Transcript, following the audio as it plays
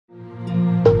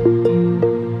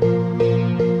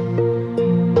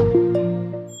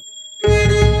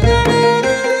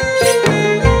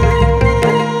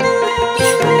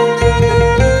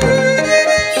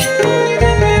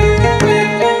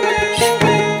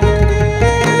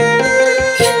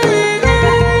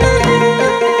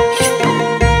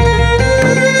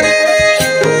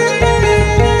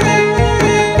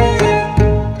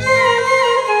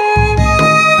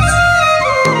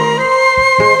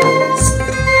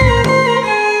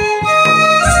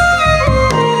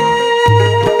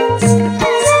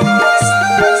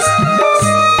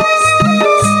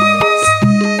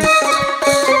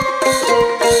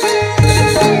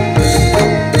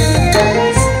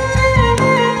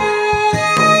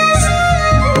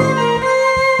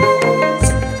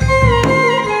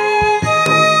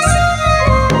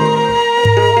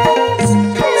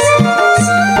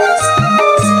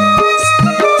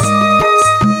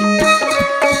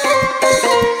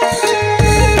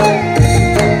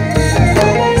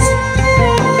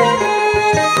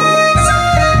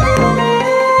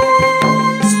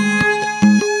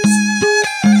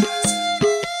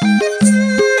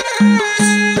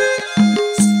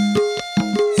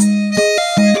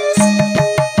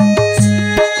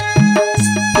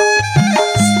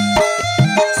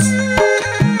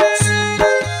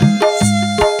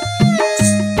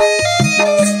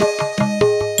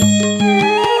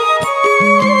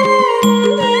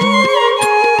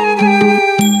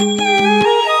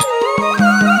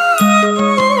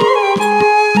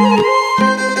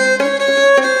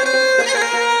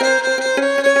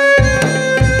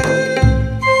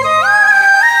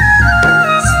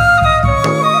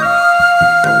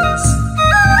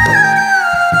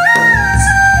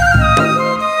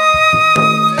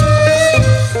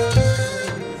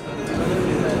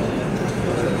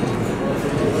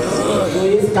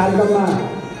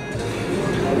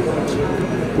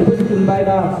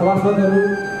हुनुभएका सभासदहरू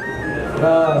र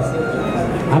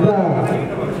हाम्रा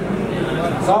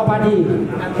सहपाठी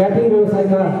क्याटरिङ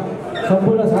व्यवसायका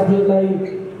सम्पूर्ण साथीहरूलाई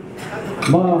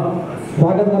म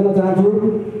स्वागत गर्न चाहन्छु।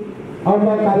 अब म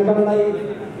कार्यक्रमलाई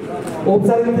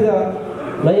औपचारिकता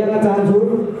लैजान चाहन्छु।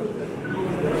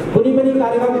 कुनै पनि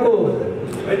कार्यक्रम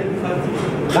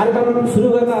सुरु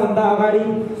गर्नभन्दा अगाडि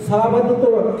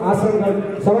सभापतित्व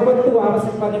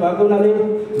आवश्यक पर्ने भएको हुनाले म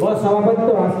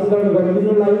सभापतित्व आसन ग्रहण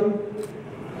गरिदिनुलाई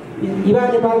युवा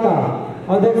नेपालका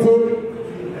अध्यक्ष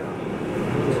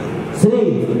श्री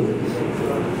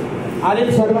अनिल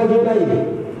शर्माज्यूलाई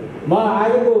म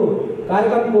आजको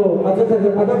कार्यक्रमको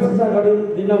अध्यक्षता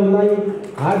गरिदिनलाई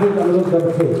हार्दिक अनुरोध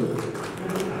गर्दछु।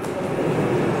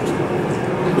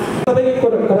 सबैको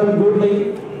कदम जोड्दै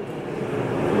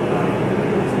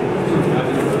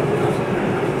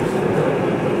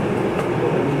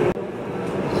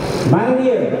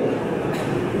माननीय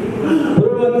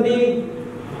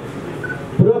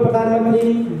पूर्व प्रधानमन्त्री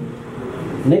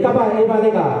नेकपा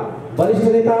एमालेका वरिष्ठ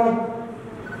नेता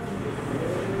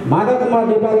माधव कुमार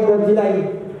नेपालजीलाई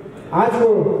आजको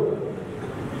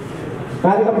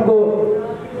कार्यक्रमको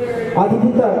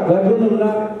अतिथित्व गरिदिनु हुन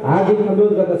हार्दिक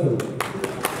अनुरोध गर्दछु।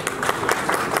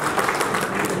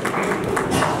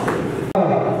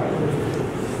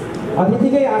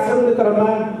 अतिथिकै आसनको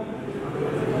क्रममा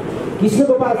कृष्ण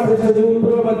गोपाल श्रेष्ठज्यू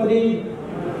पूर्व मन्त्री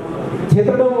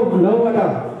क्षेत्र 9बाट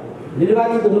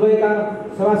निर्वाचित हुनुभएका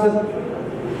सभासद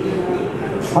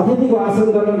अतिथिको आसन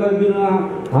ग्रहण गरिदिन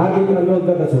हार्दिक अनुरोध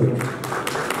गर्दछु।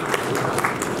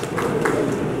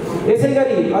 यसै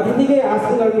गरी अतिथिकै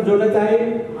आसन ग्रहण जोड्न चाहे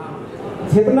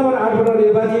क्षेत्र नम्बर 8बाट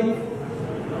निर्वाचित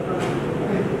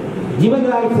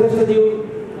जीवनराम श्रेष्ठज्यू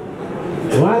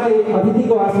उहाँलाई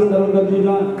अतिथिको आसन ग्रहण गरिदिन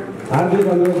हार्दिक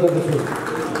अनुरोध गर्दछु।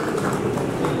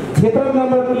 क्षेत्र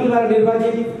नम्बर 3बाट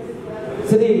निर्वाचित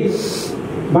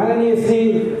माननीय श्री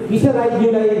कृष्ण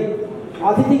राईज्यूलाई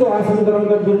अतिथिको आसन ग्रहण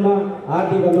गरिदिन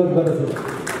हार्दिक अनुरोध गर्दछु।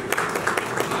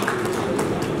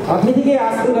 अतिथिकै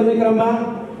आसन गर्ने क्रममा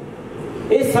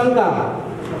यस सङ्घका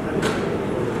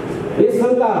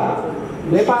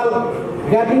नेपाल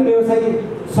क्याटरिङ व्यवसायी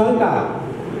सङ्घका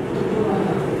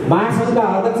महासङ्घका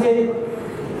अध्यक्ष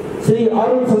श्री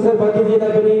अरुण शङ्कर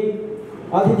बद्रीजीलाई पनि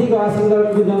अतिथिको आसन ग्रहण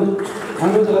गर्न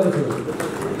अनुरोध गर्दछु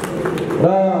र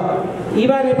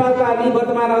युवा नेपालका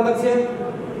निवर्तमान अध्यक्ष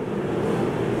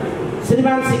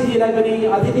श्रीमान सिंहजीलाई पनि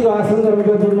अतिथिको आसन ग्रहण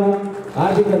गर्न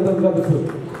हार्दिक अनुरोध गर्दछु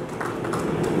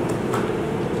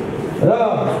र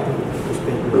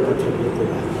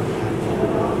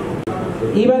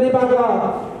युवा नेपालका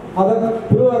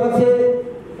पूर्व अध्यक्ष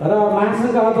र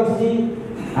महासङ्घका अध्यक्षजी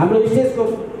हाम्रो स्टेजको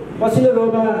पछिल्लो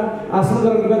रोमा आसन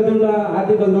ग्रहण गरिदिन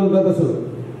हार्दिक अनुरोध गर्दछु।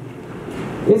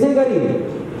 यसै गरी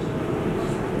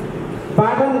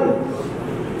पाटन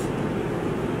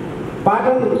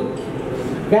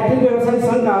क्याटरिङ व्यवसायी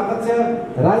सङ्घका अध्यक्ष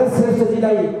राजेश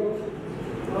श्रेष्ठजीलाई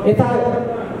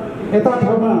यता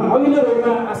ठाउँमा अघिल्लो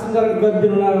रोमा आसन ग्रहण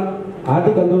गरिदिन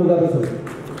हार्दिक अनुरोध गर्दछु।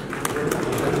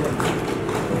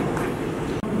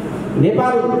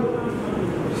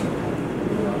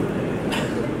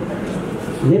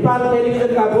 नेपाल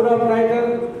टेलिभिजनका पूर्व प्रोप्राइटर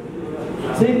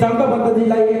श्री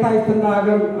टङ्कबद्धजीलाई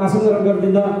यथास्थानमा आसन ग्रहण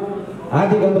गरिदिन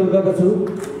हार्दिक अनुरोध गर्दछु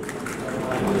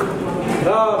र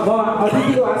म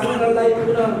अतिथिको आसन ग्रहणलाई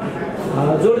पुनः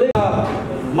जोड्दै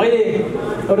मैले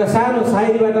एउटा सानो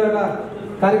सायरीबाट एउटा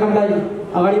कार्यक्रमलाई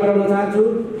अगाडि बढाउन चाहन्छु।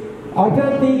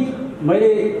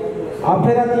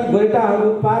 अप्ठ्यारा ती गोरेटाहरू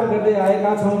पार गर्दै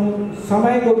आएका छौँ,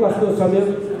 समयको कस्तो संयोग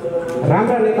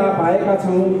राम्रा नेता पाएका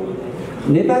छौँ,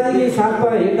 नेताजीले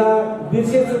साथमा हिँड्दा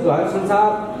बिर्सेछु घर संसार,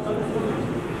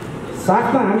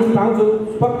 साथमा हामी पाउँछौँ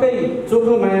पक्कै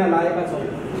चोखो माया लागेका छौँ।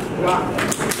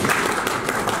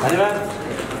 धन्यवाद।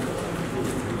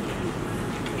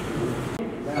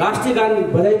 राष्ट्रिय गान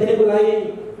बजाइदिनुको लागि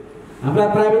हाम्रा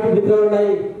प्राइभेट मित्रहरूलाई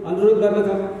अनुरोध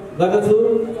गर्दछु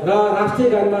र राष्ट्रिय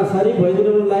गानमा सरिक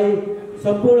भइदिनुलाई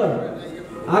सम्पूर्ण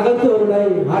आगन्तुकहरूलाई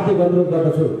हार्दिक अनुरोध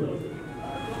गर्दछु।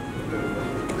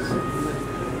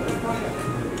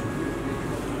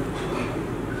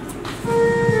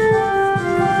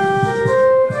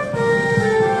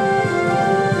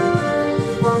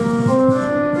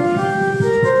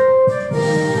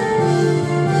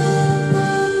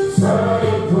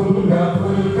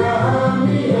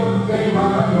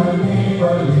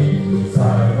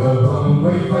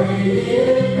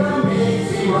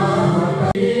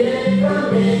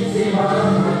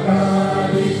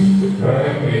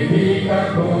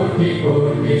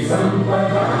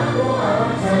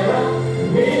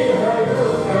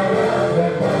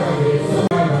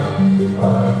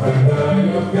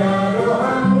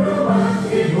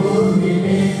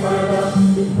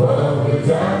 Well,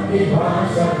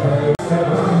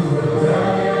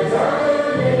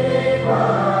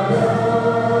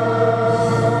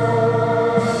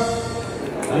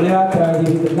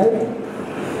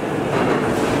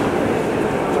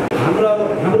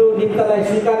 निमित्तलाई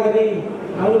स्वीकार गरी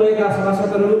आउनुभएका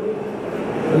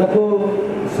सभासदहरूको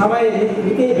समय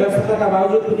निकै व्यस्तताका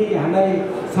बावजुद पनि हामीलाई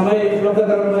समय उपलब्ध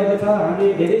गराउनु भएको छ।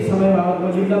 हामीले धेरै समय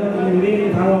विभिन्न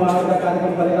ठाउँमा उहाँहरूका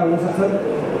कार्यक्रम गरेका हुन सक्छन्।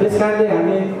 त्यस कारणले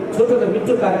हामीले छोटो र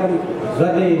मिठो कार्यक्रम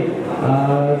गर्ने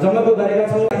जमको गरेका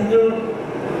छौँ।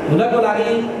 हुनको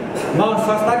लागि म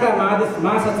संस्थाका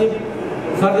महासचिव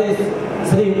सर्देश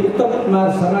श्री उत्तम कुमार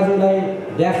शर्माज्यूलाई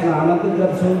ड्यासमा आमन्त्रित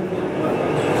गर्छु।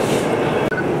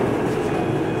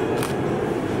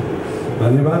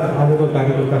 धन्यवाद। आजको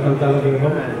कार्यक्रमका सञ्चालक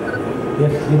एवं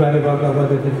यस युवा नेपालका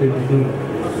अध्यक्ष Shri Vishnu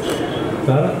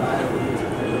sir,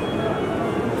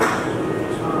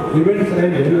 events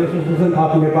and venue association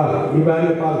of Nepal युवा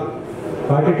नेपाल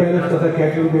पार्टी प्यालेस तथा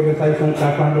क्याटरिङ व्यवसायी सङ्घ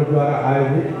काठमाडौँद्वारा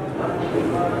आयोजित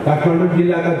काठमाडौँ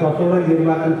जिल्लाका 10वटा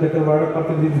निर्वाचन क्षेत्रबाट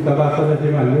प्रतिनिधि सभा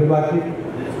सदस्यमा निर्वाचित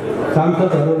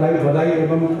सांसदहरूलाई बधाई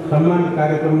एवं सम्मान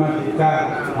कार्यक्रममा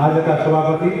आजका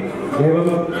सभापति एवं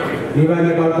युवा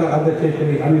नेपालका अध्यक्ष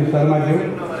श्री अनिल शर्माज्यू,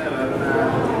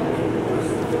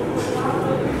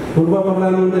 पूर्व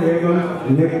प्रधानमन्त्री एवं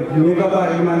नेकपा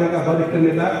एमालेका वरिष्ठ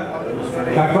नेता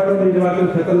काठमाडौँ निर्वाचन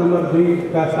क्षेत्र नम्बर 2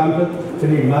 का सांसद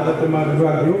श्री माधव कुमार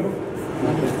विभागज्यू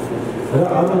र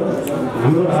अब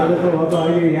हाम्रो आजको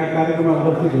अहिले यहाँ कार्यक्रममा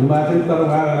उपस्थित हुनुभएको छ, तर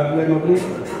उहाँहरूलाई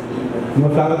म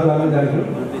स्वागत गर्न चाहन्छु।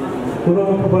 पूर्व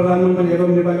प्रधानमन्त्री एवं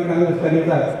नेपाली काङ्ग्रेसका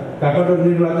नेता काठमाडौँ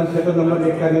निर्वाचन क्षेत्र नम्बर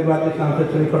 1 का निर्वाचित सांसद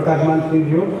श्री प्रकाशमान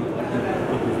सिंहज्यू,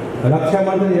 रक्षा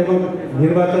मन्त्री एवं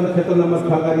निर्वाचन क्षेत्र नम्बर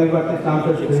 6 का निर्वाचित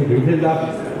सांसद श्री भीमसेनदास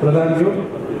प्रधानज्यू,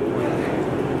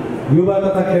 युवा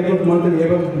तथा खेलकुद मन्त्री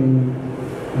एवं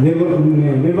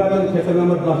निर्वाचन क्षेत्र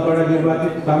नम्बर 10बाट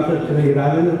निर्वाचित सांसद श्री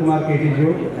राजेन्द्र कुमार केटीज्यू,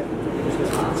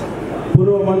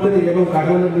 पूर्व मन्त्री एवं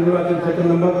काठमाडौँ निर्वाचन क्षेत्र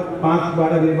नम्बर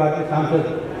 5बाट निर्वाचित सांसद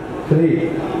श्री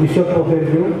ईश्वर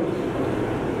पोखरेलज्यू,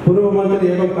 पूर्व मन्त्री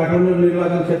एवं काठमाडौँ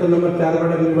निर्वाचन क्षेत्र नम्बर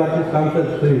 4बाट निर्वाचित सांसद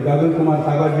श्री गगन कुमार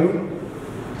सागाज्यू,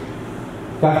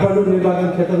 काठमाडौँ निर्वाचन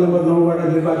क्षेत्र नम्बर 9बाट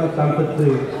निर्वाचित सांसद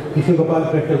श्री कृष्ण गोपाल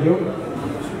श्रेष्ठज्यू,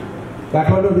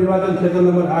 काठमाडौँ निर्वाचन क्षेत्र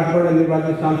नम्बर 8बाट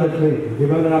निर्वाचित सांसद श्री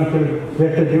देवेन्द्रराम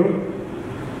श्रेष्ठज्यू,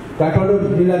 काठमाडौँ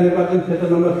जिल्ला निर्वाचन क्षेत्र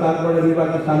नम्बर 7बाट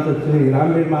निर्वाचित सांसद श्री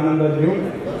रामवीर मानन्दज्यू,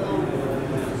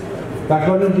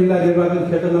 काठमाडौँ जिल्ला निर्वाचन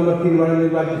क्षेत्र नम्बर 3बाट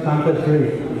निर्वाचित सांसद श्री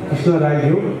कृष्ण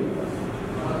राईज्यू,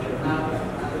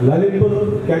 ललितपुर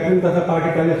क्याटरिङ तथा पार्टी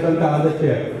प्यालेस सङ्घका अध्यक्ष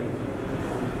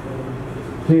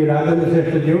श्री राजेन्द्र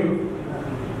श्रेष्ठज्यू,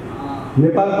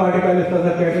 नेपाल पार्टी प्यालेस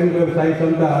तथा क्याटरिङ व्यवसायी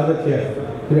सङ्घका अध्यक्ष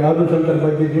श्री अर्जुन शङ्कर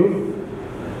वैद्यज्यू,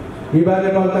 युवा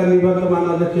नेपालका निवर्तमान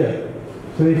अध्यक्ष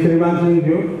श्री श्रीमान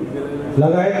सिंहज्यू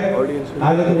लगायत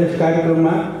आजको यस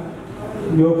कार्यक्रममा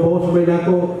यो पौष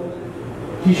महिनाको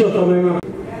चिसो समयमा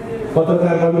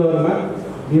पत्रकार बन्धुहरूमा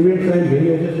events and venue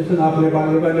association of Nepal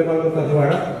युवा नेपालको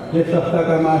तर्फबाट यस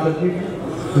संस्थाका महासचिव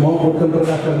म उत्तम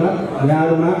प्रकाश शर्मा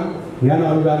यहाँहरूमा ज्ञान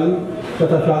अभिवादन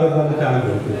तथा स्वागत गर्न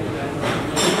चाहन्छु।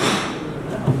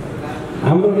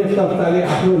 हाम्रो यस संस्थाले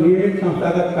आफ्नो नियमित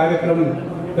संस्थागत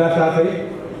कार्यक्रमका साथै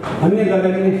अन्य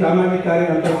गरिने सामाजिक कार्य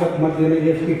अन्तर्गत मध्येले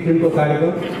यस किसिमको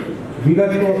कार्यक्रम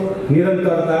विगतको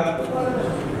निरन्तरता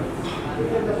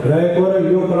रहेको र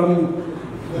यो क्रम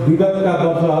विगतका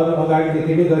वर्षहरू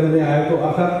अगाडिदेखि नै गरिँदै आएको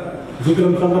अर्थात्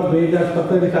विक्रम सम्वत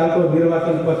 2070 सालको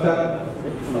निर्वाचन पश्चात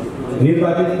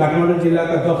निर्वाचित काठमाडौँ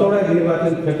जिल्लाका 10वटा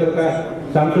निर्वाचन क्षेत्रका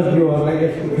सांसदज्यूहरूलाई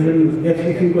यस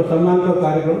किसिमको सम्मानको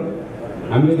कार्यक्रम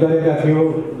हामीले गरेका थियौँ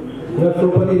र त्यो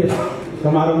पनि यस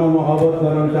समारोहमा म अवगत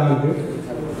गराउन चाहन्छु।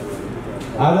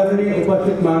 आदरणीय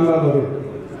उपस्थित महानुभावहरू,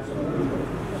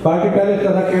 पार्टी प्यालेस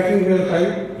तथा क्याटरिङ व्यवसायी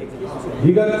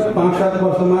विगत 5-7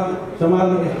 वर्षमा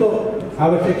समाजमा यस्तो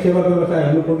आवश्यक सेवा व्यवसाय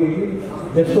हुन पुग्यो कि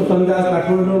यसको सञ्जाल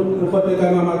काठमाडौँ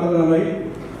उपत्यकामा मात्र नभई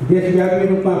देशव्यापी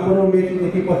रूपमा पूर्व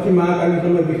मेचीदेखि पश्चिम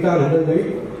महाकालीसम्म विस्तार हुँदै गई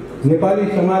नेपाली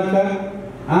समाजका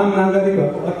आम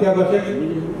नागरिकहरूको अत्यावश्यक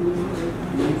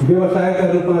व्यवसायका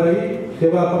रूपमा रही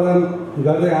सेवा प्रदान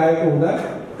गर्दै आएको हुँदा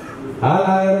हाल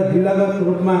आएर जिल्लागत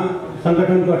रूपमा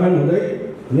सङ्गठन गठन हुँदै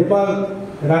नेपाल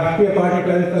राष्ट्रिय पार्टी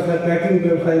प्यालेस तथा क्याटरिङ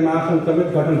व्यवसायी महासङ्घ समेत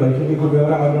गठन भइसकेको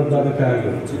बेहोरा अनुरोध गर्न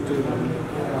चाहेको।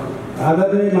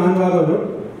 आदरणीय महानुभावहरू,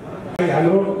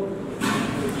 हाम्रो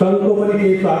सङ्घको पनि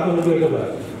केही स्वार्थ उठेको भयो।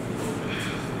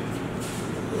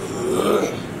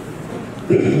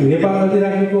 नेपाल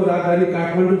अधिराज्यको राजधानी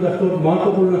काठमाडौँ जस्तो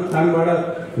महत्त्वपूर्ण स्थानबाट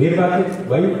निर्वाचित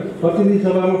भई प्रतिनिधि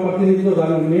सभामा प्रतिनिधित्व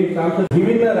गर्ने सांसद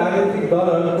विभिन्न राजनीतिक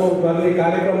दलहरूको गर्ने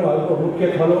कार्यक्रमहरूको मुख्य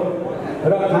थलो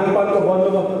र खानपानको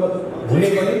बन्दोबस्त हुने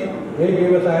पनि यही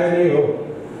व्यवसाय नै हो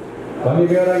भन्ने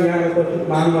बेहोरा यहाँ उपस्थित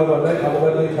महानुभावहरूलाई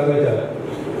अवगत नै छँदैछ।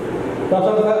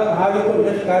 तसर्थ आजको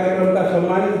यस कार्यक्रमका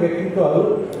सम्मानित व्यक्तित्वहरू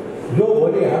जो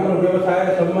भोलि हाम्रो व्यवसाय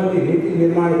सम्बन्धी नीति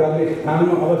निर्माण गर्ने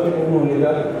स्थानमा अवश्य पुग्नुहुनेछ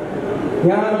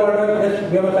यहाँबाट यस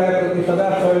व्यवसायप्रति सदा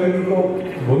सहयोगीको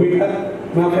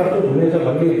भूमिकामा प्रस्तुत हुनेछ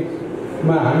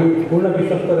भन्नेमा हामी पूर्ण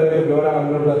विश्वस्त रहेको बेहोरा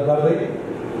अनुरोध गर्दै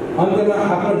अन्त्यमा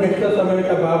आफ्नो व्यस्त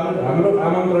समयका बावजुद हाम्रो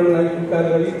आमन्त्रणलाई स्वीकार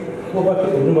गरी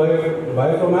उपस्थित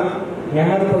हुनुभएकोमा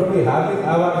यहाँहरूप्रति हार्दिक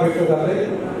आभार व्यक्त गर्दै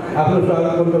आफ्नो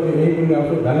स्वागत मन्तव्य यही पनि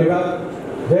आउँछु। धन्यवाद।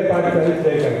 जय पार्टी,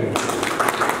 जय काङ्ग्रेस।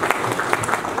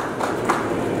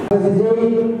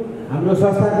 हाम्रो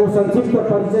संस्थाको संक्षिप्त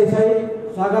परिचय सहित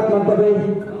स्वागत मन्तव्य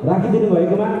राखिदिनु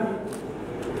भएकोमा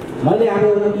मैले हाम्रो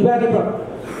युवा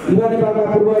नेपालका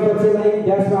पूर्व अध्यक्षलाई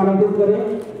ड्यासमा आमन्त्रित गरेँ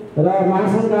र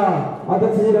महासङ्घका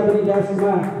अध्यक्षजीलाई पनि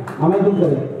ड्यासमा आमन्त्रित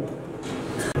गरेँ।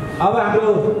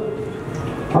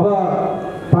 अब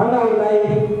पाहुनाहरूलाई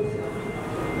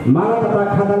माला तथा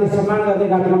खाताले सम्मान गर्ने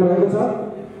कार्यक्रम रहेको छ।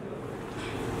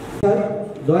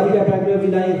 द्वारिका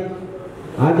पार्टीलाई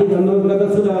हार्दिक अनुरोध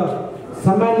गर्दछु र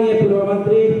सम्मानीय पूर्व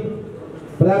मन्त्री,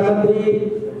 प्रधानमन्त्री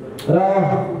र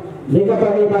नेकपा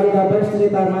एमालेका वरिष्ठ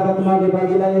नेता माधव कुमार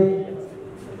नेपालजीलाई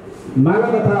माला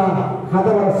तथा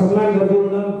खाताबाट सम्मान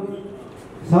गरिदिन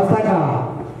संस्थाका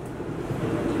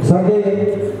सबै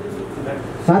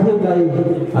साथीहरूलाई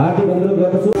हार्दिक अनुरोध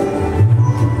गर्दछु।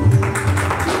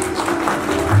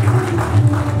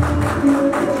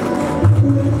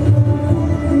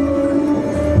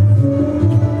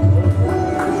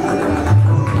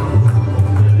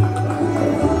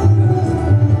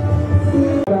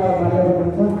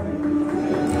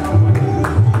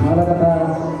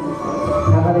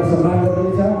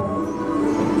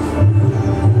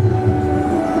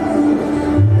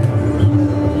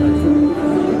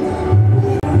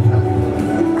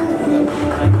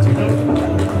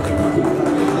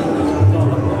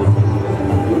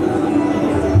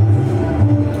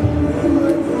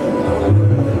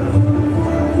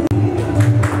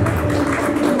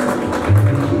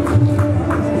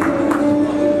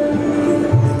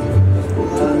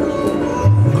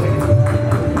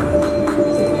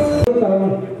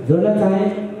 जोड्न चाहे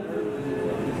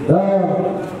र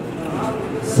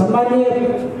सम्मानीय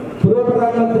पूर्व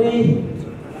प्रधानमन्त्री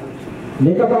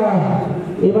नेकपा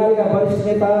एमालेका वरिष्ठ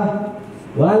नेता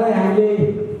उहाँलाई हामीले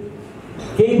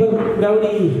केही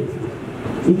पुर्याउने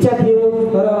इच्छा थियो,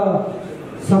 तर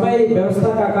समय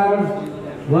व्यवस्थाका कारण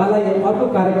उहाँलाई अर्को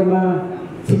कार्यक्रममा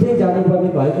छिटै जानुपर्ने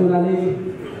भएको हुनाले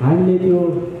हामीले त्यो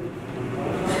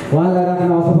उहाँलाई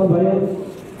राख्न असफल भयो।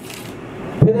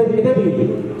 फेरि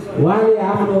उहाँले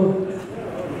आफ्नो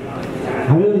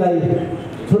हामीहरूलाई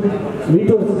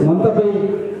मिठो मन्तव्य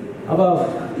अब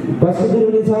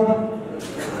बस्नुहुनेछ।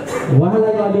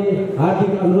 उहाँलाई मैले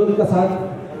हार्दिक अनुरोधका साथ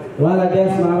उहाँलाई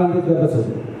ड्यासमा आमन्त्रित गर्दछु।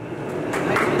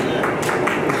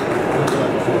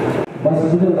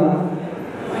 बस्दिनुहोला।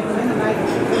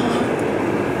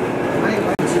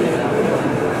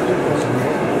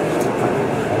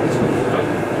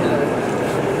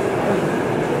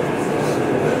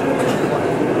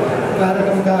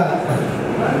 कार्यक्रमका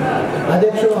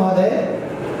अध्यक्ष महोदय,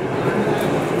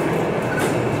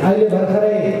 अहिले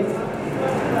भर्खरै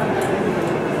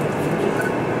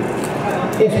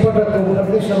यसपटकको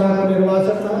प्रतिनिधि सभाको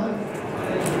निर्वाचनमा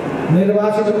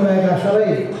निर्वाचित भएका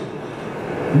सबै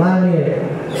माननीय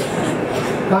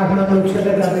काठमाडौँ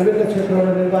क्षेत्रका विभिन्न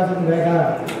क्षेत्रहरूमा निर्वाचित भएका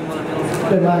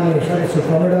माननीय सदस्य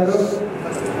कमिटीहरू,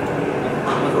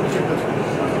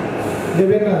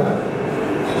 विभिन्न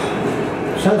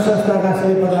संघ संस्थाका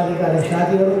सबै पदाधिकारी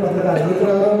साथीहरू, पत्रकार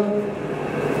मित्रहरू,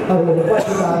 अब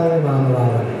उपस्थित आदरणीय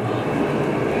महानुभावहरू,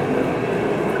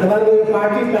 तपाईँको यो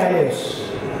पार्टी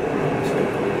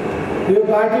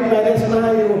प्यालेसमा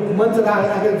यो मञ्च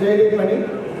राख्दाखेरि जहिले पनि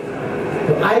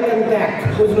आई कन्ट्याक्ट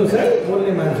बुझ्नुहोस् है,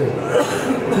 बोल्ने मान्छे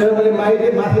मैले माइकले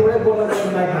माथिबाटै बोल्न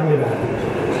माइक हानिरहेको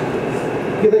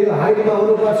कि त यो हाइटमा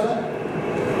आउनुपर्छ।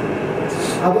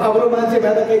 अब अरू मान्छे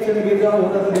भए त केही छैन, गीत गाउँ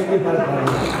हुँदा त निकै फरक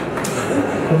पर्छ।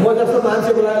 म जस्तो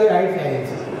मान्छेको लागि हाइट चाहिन्छ।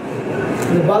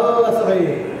 बल्ल सबैलाई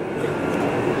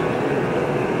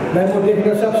म देख्न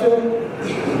सक्छु,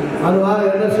 अनुहार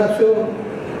हेर्न सक्छु,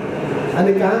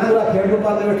 अनि कहाँ कुरा फेर्नु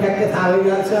पर्ने ठ्याक्कै थाहा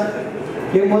भइहाल्छ।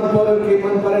 के मन पर्यो के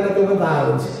मन परेन त्यो पनि थाहा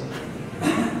हुन्छ।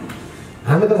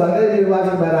 हामी त भर्खरै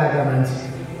निर्वाचन भएर आएका मान्छे,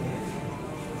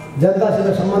 जनतासित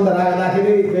सम्बन्ध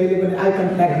राख्दाखेरि कहिले पनि आई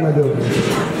कन्ट्याक्टमा जोड्नु,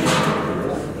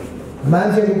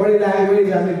 मान्छेको बढी ल्याङ्ग्वेज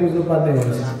हामी बुझ्नुपर्ने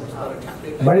हुन्छ।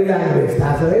 बढी ल्याङ्ग्वेज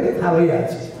थाहा छ होइन, थाहा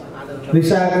भइहाल्छ।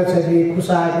 रिसाएको छ कि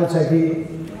खुसाएको छ कि,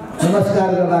 नमस्कार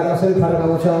गर्दा कसरी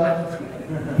फर्काउँछ,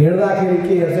 हिँड्दाखेरि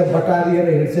के हेर्छ, बटारिएर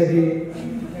हिँड्छ कि,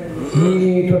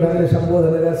 मिठो ढङ्गले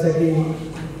सम्बोधन गर्छ कि,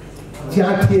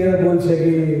 च्याठिएर बोल्छ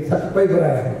कि, सबै कुरा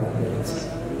हेर्नुपर्ने हुन्छ।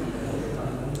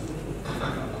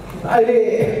 अहिले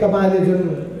तपाईँले जुन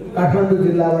काठमाडौँ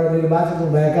जिल्लाबाट निर्वाचित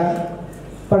भएका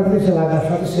प्रतिनिधि सभाका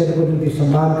सदस्यहरूको निम्ति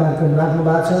सम्मान कार्यक्रम राख्नु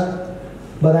भएको छ।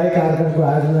 बधाई कार्यक्रमको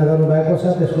आयोजना गर्नुभएको छ।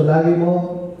 त्यसको लागि म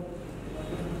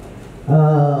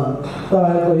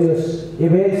तपाईँहरूको यो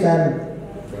इभेन्ट्स एन्ड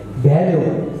भ्यान्यू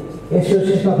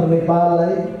एसोसिएसन अफ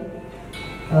नेपाललाई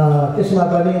त्यसमा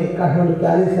पनि काठमाडौँ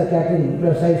प्यालेस र क्याटरिङ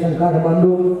व्यवसायी सङ्घ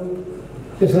काठमाडौँ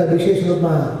त्यसलाई विशेष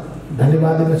रूपमा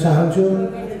धन्यवाद दिन चाहन्छु।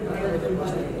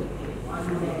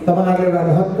 तपाईँहरूले एउटा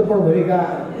महत्त्वपूर्ण भूमिका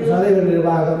सधैँ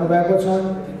निर्वाह गर्नुभएको छ,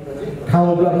 ठाउँ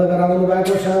उपलब्ध गराउनु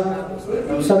भएको छ।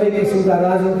 सबै किसिमका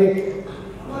राजनीतिक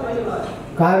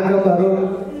कार्यक्रमहरू,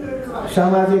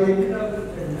 सामाजिक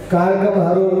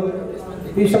कार्यक्रमहरू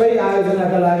यी सबै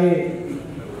आयोजनाका लागि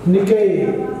निकै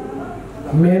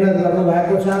मेहनत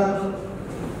गर्नुभएको छ।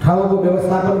 ठाउँको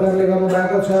व्यवस्थापन गर्ने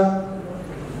गर्नुभएको छ।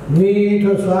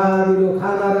 मिठो स्वादिलो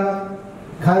खाना र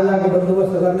खाजाको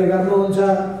बन्दोबस्त गर्ने गर्नुहुन्छ।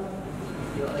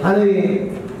 अनि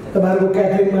तपाईँहरूको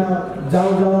क्याटरिङमा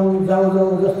जाउँ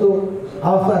जाउँ जस्तो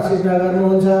अवस्था सिर्जना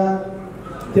गर्नुहुन्छ।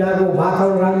 त्यहाँको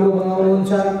वातावरण राम्रो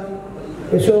बनाउनुहुन्छ।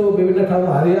 यसो विभिन्न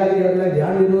ठाउँमा हरियालीहरूलाई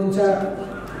ध्यान दिनुहुन्छ।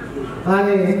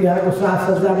 अनि त्यहाँको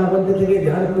साजसज्जामा पनि त्यतिकै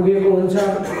ध्यान पुगेको हुन्छ।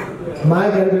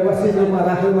 माइकहरू व्यवस्थित रूपमा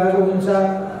राख्नु भएको हुन्छ।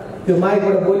 त्यो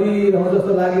माइकबाट बोलिरहँ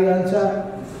जस्तो लागिरहन्छ।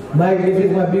 माइक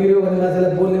बिचमा बिग्रियो भने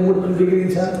मान्छेलाई बोल्ने मुड पनि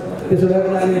बिग्रिन्छ। त्यसो भए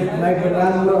पनि माइकबाट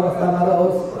राम्रो अवस्थामा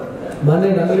रहोस् भन्ने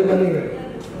ढङ्गले पनि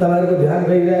तपाईँहरूको ध्यान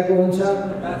गइरहेको हुन्छ।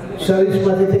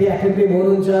 सर्भिसमा त्यतिकै एटेन्टिभ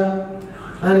हुनुहुन्छ।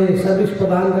 अनि सर्भिस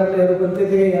प्रदान गर्नेहरू पनि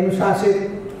त्यतिकै अनुशासित,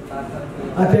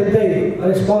 अत्यन्तै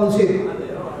रेस्पोन्सिभ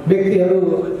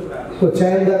व्यक्तिहरूको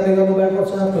चयन गर्ने गर्नुभएको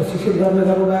छ, प्रशिक्षित गर्ने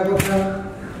गर्नुभएको छ।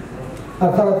 तर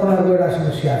तपाईँहरूको एउटा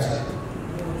समस्या छ।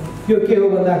 त्यो के हो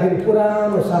भन्दाखेरि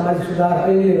पुरानो सामाजिक सुधार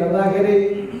ऐनले गर्दाखेरि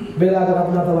बेला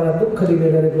बखतमा तपाईँलाई दुःख दिने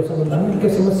गरेको सबभन्दा मुख्य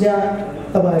समस्या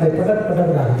तपाईँहरूले पटक पटक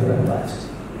राखिदिनु भएको छ।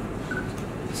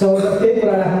 सबभन्दा त्यही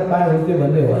कुरा राख्न पाए हुन्थ्यो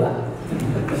भन्ने होला।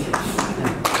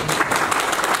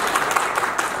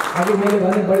 अघि मैले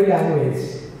भने बढी ल्याङ्ग्वेज,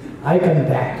 आई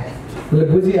कन्ट्याक्ट, मैले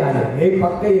बुझिहालेँ। यही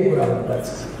पक्कै यो कुरा हुनुपर्छ।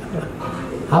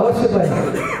 अवश्य पनि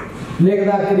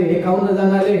लेख्दाखेरि 51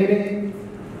 जना लेख्ने,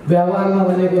 व्यवहारमा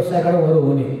भनेको सैकडौँहरू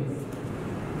हुने।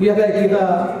 यसलाई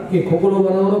कि खोक्रो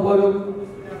बनाउनु पर्यो,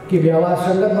 कि व्यवहार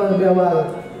सङ्गतमा व्यवहार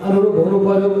अनुरूप हुनु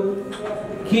पर्यो,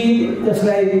 कि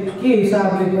त्यसलाई के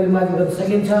हिसाबले परिमार्जित गर्न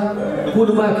सकिन्छ,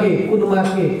 कुनमा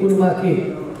के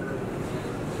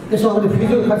त्यसमा पनि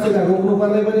फिजुल खर्चलाई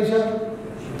रोक्नुपर्ने पनि छ।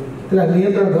 त्यसलाई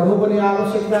नियन्त्रण गर्नु पनि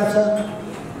आवश्यकता छ।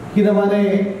 किनभने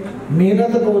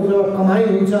मेहनतको जब कमाइ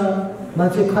हुन्छ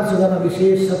मान्छे खर्च गर्न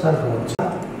विशेष सतर्क हुन्छ।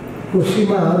 त्यो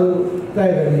सीमाहरू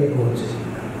तय गरिएको हुन्छ।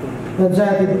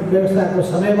 पञ्चायत व्यवस्थाको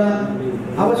समयमा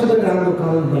अवश्य पनि राम्रो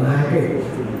कानुन बनाएकै हो।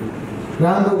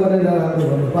 राम्रो गरेर राम्रो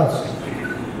गर्नुपर्छ।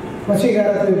 पछि गएर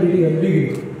त्यो विधिहरू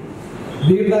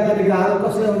बिग्रिँदाखेरि गाह्रो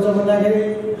कसले हुन्छ भन्दाखेरि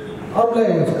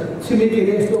अरूलाई हुन्छ।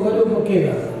 छिमेकीले यस्तो गर्यो म के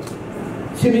गर्छु,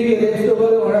 छिमेकीले यस्तो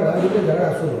गर्यो एउटा घरको झगडा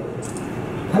सुरु,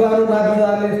 फलानु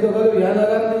नातेदारले यस्तो गर्यो यहाँ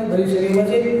नगर्ने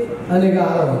भनिसकेपछि अनि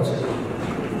गाह्रो हुन्छ।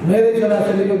 मेरै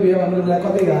छोराछोरीको बिहेमा मलाई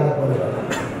कति गाह्रो पऱ्यो।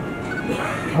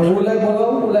 अब उसलाई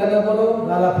बोलाऊ उसलाई नबोलाऊ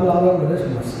गाला फुलाउला भन्ने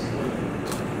समस्या।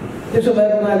 त्यसो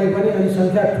भएको हुनाले पनि अनि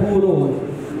सङ्ख्या ठुलो हुन्छ।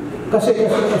 कसैको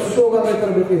सो गर्ने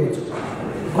प्रवृत्ति हुन्छ।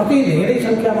 कति धेरै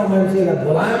सङ्ख्यामा मान्छेलाई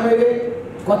बोलाएँ मैले,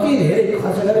 कति धेरै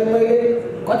खर्च गरेँ मैले,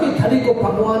 कति थरीको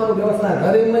पकवानको व्यवस्था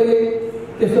गरेँ मैले।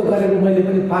 त्यस्तो गरेको मैले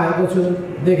पनि पाएको छु,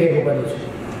 देखेको पनि छु।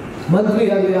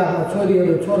 मन्त्रीहरूले आफ्ना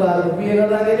छोरीहरू छोराहरूको बिहे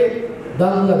गर्दाखेरि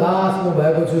दङ्गदास म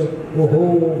भएको छु। ओहो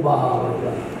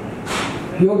बाबा,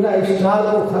 एउटा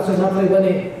स्टालको खर्च मात्रै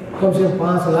पनि कमसेकम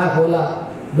 5 लाख होला।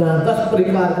 10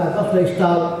 प्रकारका 10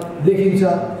 स्टाल देखिन्छ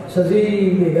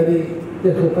सजिलै गरी,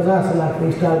 त्यसको 50 लाखको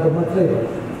स्टालको मात्रै होला।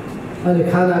 अनि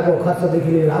खानाको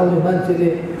खर्चदेखि लिएर आउने मान्छेले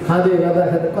खाँदै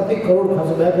गर्दाखेरि कति करोड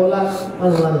खर्च भएको होला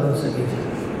अनुमान गर्न सकिन्छ।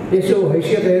 यसो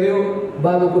हैसियत हेऱ्यो,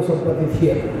 बाबुको सम्पत्ति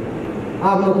थिएन,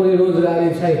 आफ्नो कुनै रोजगारी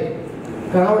छैन,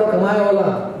 कहाँबाट कमायो होला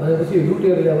भनेपछि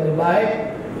लुटेर ल्याउने बाहेक,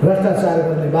 भ्रष्टाचार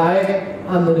गर्ने बाहेक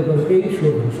आम्दानीको केही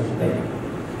स्रोत हुन सक्दैन।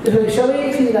 त्यसपछि सबै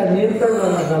चिजलाई नियन्त्रण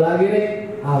गर्नका लागि नै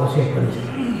आवश्यक पनि छ।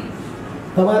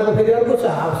 तपाईँहरूको फेरि अर्को छ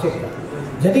आवश्यकता।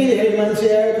 जति धेरै मान्छे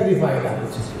आयो त्यति फाइदा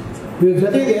हुन्छ। यो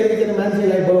जति धेरै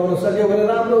मान्छेलाई बोलाउन सक्यो भने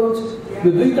राम्रो हुन्छ। यो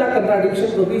दुईवटा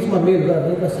कन्ट्राडिक्सनको बिचमा मेल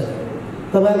गर्ने कसरी?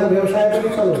 तपाईँहरूको व्यवसाय पनि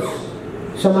चलोस्,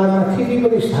 समाजमा खेती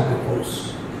पनि स्थापित होस्।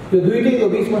 यो दुईटैको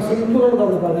बिचमा सन्तुलन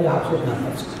गर्नुपर्ने आवश्यकता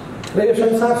पर्छ। र यो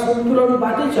संसार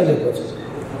सन्तुलनबाटै चलेको छ।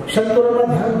 सन्तुलनमा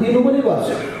ध्यान दिनु पनि पर्छ।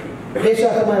 यस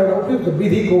अर्थमा एउटा उपयुक्त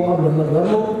विधिको अवलम्बन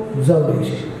गर्नु जरुरी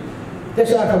छ।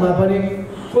 त्यस अर्थमा पनि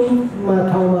कुन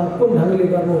ठाउँमा कुन ढङ्गले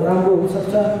गर्नु राम्रो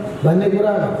हुनसक्छ भन्ने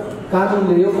कुरा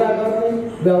कानुनले एउटा गर्ने,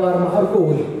 व्यवहारमा अर्को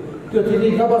हुने, त्यो त्यति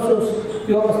नबसोस्,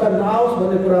 त्यो अवस्था नआओस्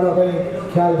भन्ने कुरामा पनि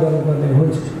ख्याल गर्नुपर्ने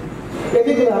हुन्छ।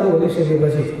 यति कुराहरू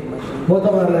भनिसकेपछि म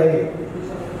तपाईँहरूलाई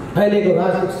अहिलेको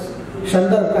राजनीतिक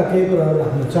सन्दर्भका केही कुराहरू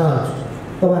राख्न चाहन्छु।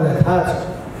 तपाईँलाई थाहा छ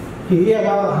कि अब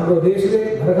हाम्रो देशले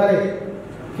भर्खरै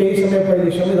केही समय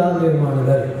पहिले संविधान निर्माण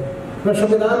गर्यो र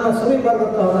संविधानमा सबै वर्ग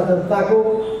तहका जनताको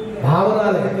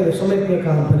भावनालाई त्यसले समेट्ने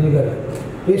काम पनि गर्यो।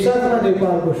 यसर्थमा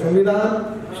नेपालको संविधान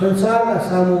संसारका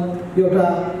सामु एउटा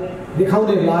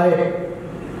देखाउने लायक,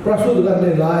 प्रस्तुत गर्ने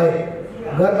लायक,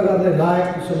 गर्व गर्ने लायक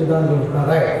संविधानको रूपमा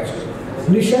रहेको छ।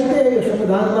 निसन्देह यो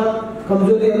संविधानमा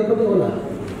कमजोरीहरू पनि होला,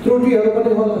 त्रुटिहरू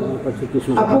पनि होला,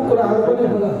 आफू कुराहरू पनि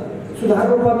होला,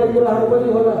 सुधार्नुपर्ने कुराहरू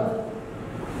पनि होला।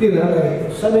 तिनीहरूलाई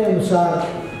समयअनुसार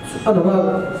अनुभव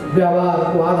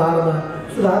व्यवहारको आधारमा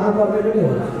सुधार्नुपर्ने पनि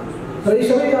होला। र यी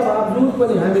सबैका बावजुद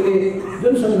पनि हामीले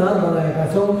जुन संविधान बनाएका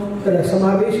छौँ त्यसलाई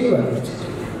समावेशी भनिन्छ।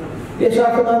 यस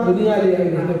अर्थमा दुनियाँले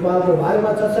अहिले नेपालको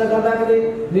बारेमा चर्चा गर्दाखेरि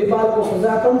नेपालको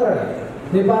प्रजातन्त्रलाई,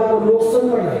 नेपालको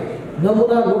लोकतन्त्रलाई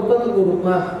नमुना लोकतन्त्रको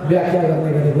रूपमा व्याख्या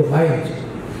गर्ने गरेको पाइन्छ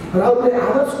र अरूले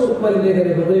आदर्शको रूपमा लिने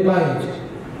गरेको पनि पाइन्छ।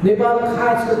 नेपाल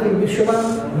खास गरी विश्वमा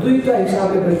दुईटा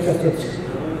हिसाबले पनि चर्चित छ।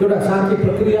 एउटा शान्ति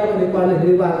प्रक्रियामा नेपालले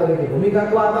निर्वाह गरेको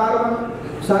भूमिकाको आधारमा,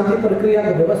 शान्ति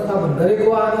प्रक्रियाको व्यवस्थापन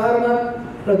गरेको आधारमा,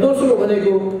 र दोस्रो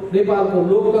भनेको नेपालको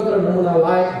लोकतन्त्र नमुना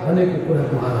लायक भनेको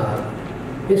कुराको आधारमा।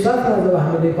 यसर्थ जब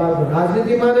हामी नेपालको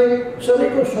राजनीतिमा नै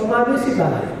सबैको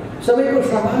समावेशितालाई, सबैको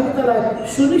सहभागितालाई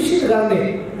सुनिश्चित गर्ने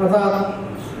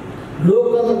अर्थात्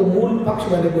लोकतन्त्रको मूल पक्ष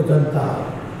भनेको जनता हो।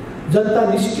 जनता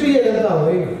निष्क्रिय जनता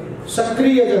होइन,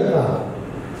 सक्रिय जनता हो।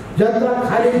 जनता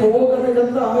खाली भोग गर्ने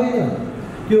जनता होइन,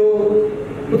 त्यो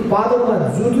उत्पादनमा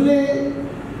जुट्ने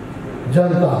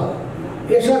जनता हो।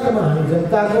 यसर्थमा हामी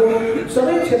जनताको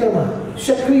सबै क्षेत्रमा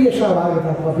सक्रिय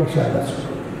सहभागिताको अपेक्षा गर्छौँ।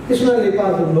 त्यसमा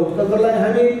नेपालको लोकतन्त्रलाई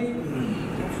हामी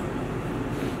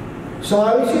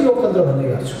समावेशी लोकतन्त्र भन्ने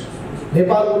गर्छौँ।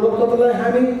 नेपालको लोकतन्त्रलाई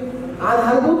हामी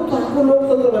आधारभूत तहको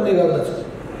लोकतन्त्र भन्ने गर्दछौँ।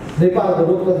 नेपालको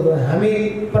लोकतन्त्रलाई हामी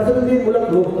प्रतिनिधिमूलक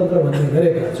लोकतन्त्र भन्ने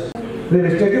गरेका छौँ।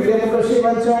 रिप्रेजेन्टेटिभ डेमोक्रेसी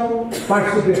भन्छौँ,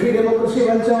 पार्टिसिपेटरी डेमोक्रेसी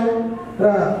भन्छौँ र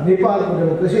नेपालको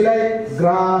डेमोक्रेसीलाई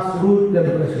ग्रास रुट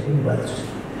डेमोक्रेसी पनि भन्छौँ।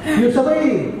 यो सबै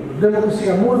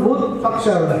डेमोक्रेसीका मूलभूत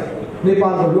पक्षहरूलाई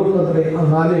नेपालको लोकतन्त्रले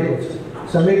अँगालेको छ।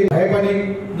 समय भए पनि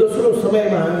दोस्रो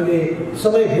समयमा हामीले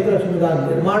समयभित्र संविधान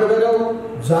निर्माण गऱ्यौँ,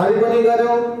 जारी पनि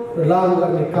गऱ्यौँ र लागू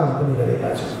गर्ने काम पनि गरेका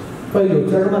छौँ। पहिलो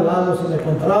चरणमा लामो समयको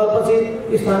अन्तरालपछि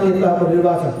स्थानीय तहको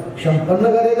निर्वाचन सम्पन्न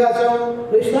गरेका छौँ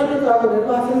र स्थानीय तहको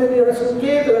निर्वाचनले एउटा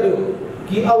सङ्केत गर्यो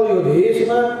कि अब यो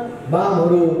देशमा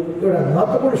वामहरू एउटा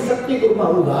महत्त्वपूर्ण शक्तिको रूपमा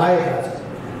उदाएका छन्,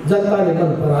 जनताले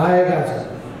मन पराएका छन्।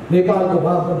 नेपालको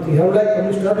वामपन्थीहरूलाई,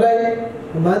 कम्युनिस्टहरूलाई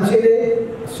मान्छेले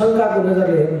शङ्काको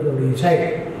नजरले हेर्नु जरुरी छैन।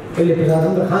 यसले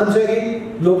प्रजातन्त्र खान्छ कि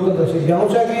लोकतन्त्र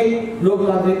सिद्ध्याउँछ कि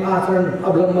लोकतान्त्रिक आचरण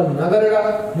अवलम्बन नगरेर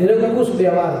निरङ्कुश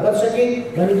व्यवहार गर्छ कि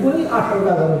भन्ने कुनै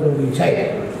आशंका गर्नु जरुरी छैन।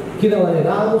 किनभने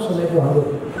लामो समयको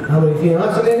हाम्रो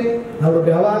इतिहासले, हाम्रो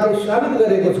व्यवहारले साबित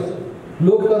गरेको छ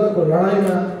लोकतन्त्रको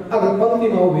लडाइँमा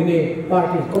अग्रपङ्क्तिमा उभिने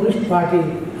पार्टी कम्युनिस्ट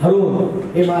पार्टीहरू,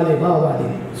 एमाले, माओवादी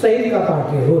सहितका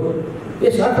पार्टीहरू।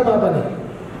 यस अर्थमा पनि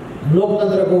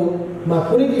लोकतन्त्रकोमा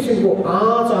कुनै किसिमको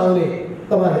आँच आउने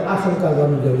तपाईँहरूले आशंका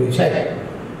गर्नु जरुरी छैन।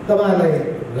 तपाईँहरूलाई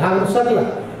लाग्न सक्ला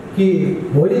कि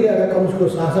भोलि गएर कम्युनिस्टको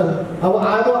शासन अब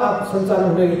सञ्चालन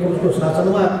हुने कम्युनिस्टको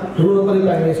शासनमा रुन पनि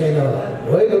पाइने छैन होला।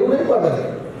 होइन, रुनै पर्दैन।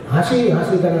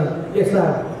 हाँसिकन यस्ता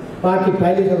पार्टी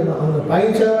पाइलेसम्म आउन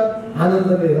पाइन्छ,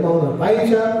 आनन्दले रमाउन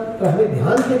पाइन्छ। र हामी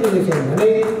ध्यान के दिनेछौँ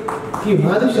भने कि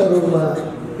मानिसहरूमा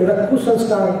एउटा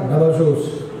कुसंस्कार नबसोस्,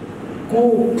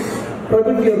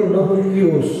 कुप्रवृत्तिहरू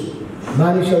नहुर्कियोस्,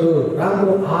 मानिसहरू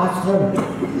राम्रो आचरण,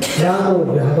 राम्रो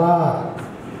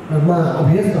व्यवहारमा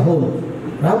अभ्यस्त हुन्,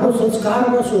 राम्रो संस्कार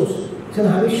बसोस्।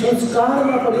 हामी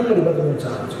संस्कारमा पनि परिवर्तन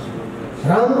चाहन्छौँ,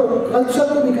 राम्रो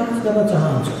कल्चरको विकास गर्न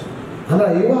चाहन्छौँ। हाम्रा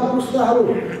युवा पुस्ताहरू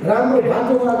राम्रो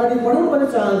बाटोमा अगाडि बढाउन पनि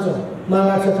चाहन्छौँ। मलाई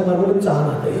लाग्छ तपाईँहरूको पनि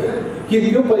चाहना थियो कि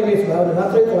यो परिवेश भयो भने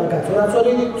मात्रै तपाईँका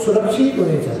छोराछोरी सुरक्षित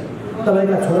हुनेछन्,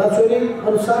 तपाईँका छोराछोरी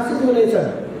अनुशासित हुनेछन्,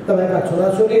 तपाईँका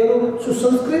छोराछोरीहरू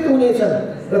सुसंस्कृत हुनेछन्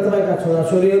र तपाईँका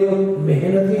छोराछोरीहरू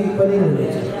मेहनती पनि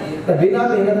हुनेछन्। र बिना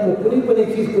मेहनतको कुनै पनि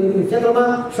चिज, कुनै पनि क्षेत्रमा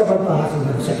सफलता हासिल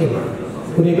गर्न सकिँदैन।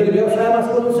 कुनै पनि व्यवसायमा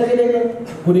सफल हुन सकिँदैन,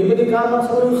 कुनै पनि काममा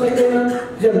सफल हुन सकिँदैन।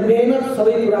 जब मेहनत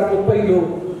सबै कुराको पहिलो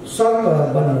शर्त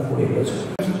बन्न पुगेको छ।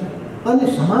 अनि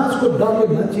समाजको डरले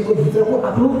मान्छेको भित्रको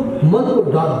आफ्नो मनको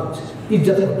डर हुन्छ,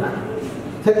 इज्जतको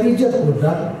डर। इज्जतको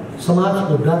डर,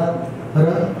 समाजको डर र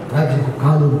राज्यको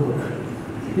कानुनको डर।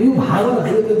 यो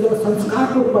भावनाहरू जब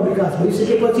संस्कारको रूपमा विकास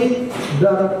भइसकेपछि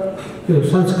डर त्यो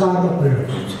संस्कारमा परिणत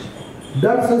हुन्छ।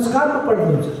 डर संस्कारमा परिणत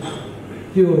हुन्छ।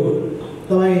 त्यो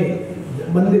तपाईँ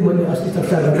मैले अस्ति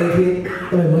चर्चा गर्दै थिएँ,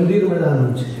 तपाईँ मन्दिरमा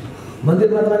जानुहुन्छ,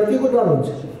 मन्दिरमा तपाईँले के को डर हुन्छ?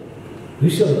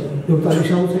 एउटा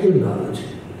रिसाउँछ कि डर हुन्छ?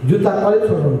 जुत्ता कलेज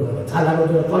छोड्नु पर्छ, छालाको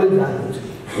जुत्ता कलेज जानुहुन्छ,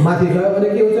 माथि गयो भने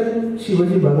के हुन्छ?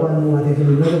 शिवजी भगवान् माथि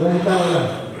चाहिँ मेरो गएँ कहाँ होला?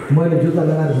 मैले जुत्ता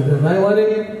लगाएर भित्र गएँ भने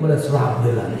मलाई श्राप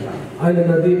देला। अहिले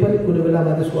नदिए पनि कुनै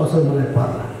बेलामा त्यसको असर मलाई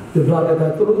पर्ला। त्यो डरले त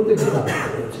तुरुन्तै जुत्ता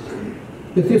हुन्छ।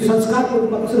 त्यो संस्कारको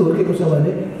रूपमा कसरी हुर्केको छ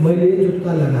भने मैले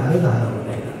जुत्ता लगाएर जान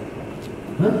हुँदैन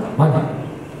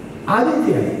आदि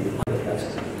थिएका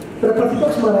छन्। तर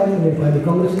प्रतिपक्षमा रहेको नेपाली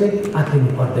कङ्ग्रेसले आत्तिनु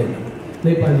पर्दैन।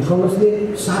 नेपाली कङ्ग्रेसले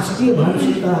शासकीय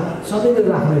मानसिकता सदैव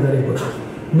राख्ने गरेको छ।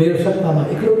 मेरो सत्तामा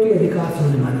एकलौटी अधिकार छ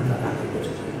भन्ने मान्यता राखेको छ।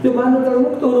 त्यो मान्यता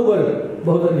मुक्त हुनु पर्यो।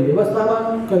 बहुदलीय व्यवस्थामा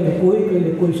कहिले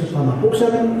कोही सत्तामा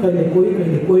पुग्छन्, कहिले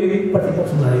कोही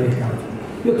प्रतिपक्षमा रहेका हुन्छन्।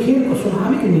 यो खेलको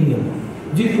स्वाभाविक नियम हो।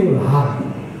 जित्नु र हार,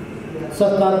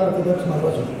 सत्ता र प्रतिपक्षमा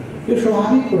बस्नु यो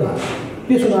स्वाभाविक कुरा।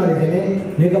 त्यसो हुनाले चाहिँ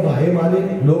नेकपा एमाले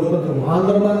लोकतन्त्रको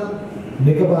आन्दोलनमा,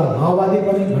 नेकपा माओवादी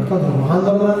पनि गणतन्त्रको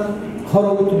आन्दोलनमा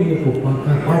खरो उत्रिएको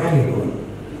पार्टीहरू हुन्।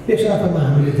 त्यस अर्थमा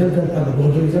हामीले जनताको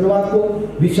बहुदलीय जनवादको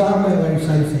विचारमा अगाडि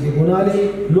सारिसकेको हुनाले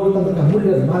लोकतन्त्रका मूल्य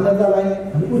र मान्यतालाई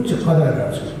हामी उच्च कदर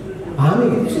गर्छौँ। हामी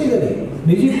त्यसै गरी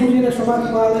निजी पुँजीलाई समाज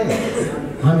पार्दैन,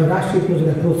 हामी राष्ट्रिय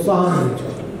पुँजीलाई प्रोत्साहन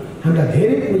दिन्छौँ। हामीलाई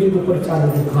धेरै पुँजीको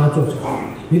परिचालनको खाँचो छ।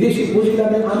 विदेशी पुँजीलाई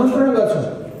पनि आमन्त्रण गर्छौँ।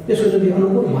 त्यसको যদি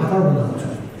अनुकूल वातावरण बनाउँछ,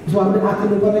 त्यसमा हामीले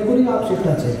आत्तिनुपर्ने कुनै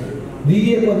आवश्यकता छैन।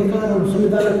 दिइएको अधिकारहरू,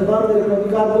 संविधानले प्रदान गरेको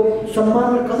अधिकारको सम्मान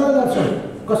र कदर गर्छौँ,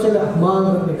 कसैलाई अपमान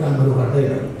गर्ने कामहरू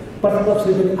गर्दैन।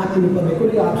 प्रतिपक्षले पनि आत्तिनुपर्ने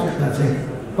कुनै आवश्यकता छैन।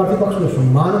 प्रतिपक्षको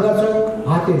सम्मान गर्छौँ,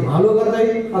 हाते मालो गर्दै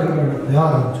अघि बढ्न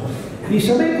तयार हुन्छौँ। यी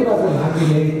सबै कुराको लागि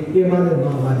नै एमाले र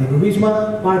माओवादीको बिचमा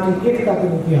पार्टी एकताको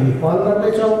निम्ति हामी पहल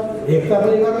गर्नेछौँ, एकता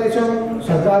पनि गर्नेछौँ,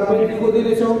 सरकार पनि टिको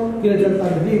दिनेछौँ। किन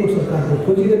जनताले दिएको सरकारको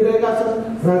खोजिरहेका छन्,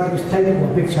 राजनीतिक स्थायित्वको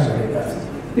अपेक्षा गरेका छन्।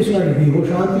 त्यसो गरी दिएको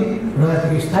शान्ति,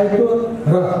 राजनीतिक स्थायित्व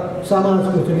र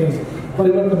समाजको चाहिँ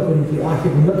परिवर्तनको निम्ति,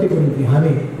 आर्थिक उन्नतिको निम्ति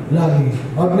हामी लागि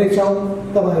अग्नेछौँ।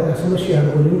 तपाईँका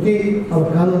समस्याहरूको निम्ति अब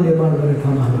कानुन निर्माण गर्ने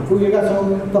ठाउँमा हामी पुगेका छौँ।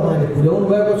 तपाईँले पुर्याउनु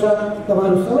भएको छ।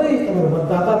 तपाईँहरू सबै तपाईँहरू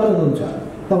मतदाता पनि हुनुहुन्छ।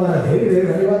 तपाईँलाई धेरै धेरै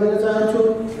धन्यवाद दिन चाहन्छु।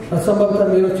 सम्भवतः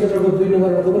मेरो क्षेत्रको 2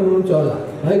 नम्बरमा पनि हुनुहुन्छ होला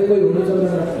है, कोही हुनुहुन्छ भने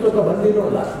भनिदिनु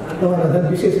होला। तपाईँलाई झन्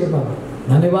विशेष रूपमा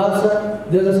धन्यवाद छ।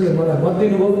 जसले मलाई मत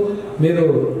दिनुभयो, मेरो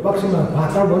पक्षमा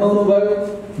भाषण बनाउनु भयो,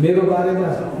 मेरो बारेमा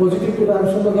पोजिटिभ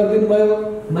कुराहरूसम्म गरिदिनु भयो।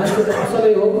 मान्छे त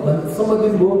असलै हो भन्नेसम्म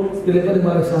दिनुभयो, त्यसले पनि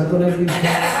मलाई सान्त्वना दिन्छ।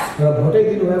 र भोटै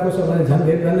दिनुभएको छ भने झन्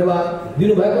धेरै धन्यवाद।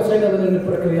 दिनुभएको छैन भने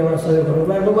प्रक्रियामा सहयोग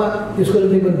गर्नुभएकोमा त्यसको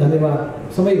निम्ति पनि धन्यवाद।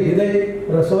 समय दिँदै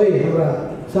र सबै हाम्रा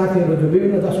साथीहरू जो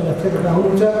विभिन्न 10वटा क्षेत्रका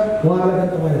हुनुहुन्छ उहाँहरूलाई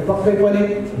तपाईँले पक्कै पनि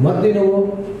मत दिनुभयो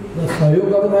र सहयोग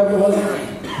गर्नुभएको होला।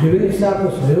 विभिन्न हिसाबको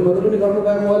सहयोगहरू पनि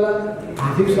गर्नुभएको होला,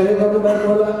 आर्थिक सहयोग गर्नुभएको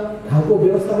होला, ठाउँको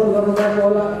व्यवस्थापन गर्नुभएको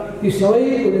होला। ती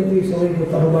सबैको निम्ति सबैको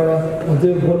तर्फबाट जो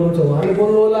बोल्नुहुन्छ उहाँले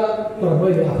बोल्नु होला। तर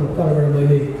मैले आफ्नो तर्फबाट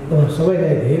मैले तपाईँ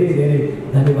सबैलाई धेरै धेरै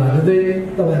धन्यवाद दिँदै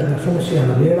तपाईँहरूका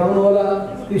समस्याहरू लिएर आउनु होला।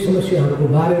 ती समस्याहरूको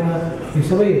बारेमा ती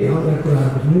सबै गाउँका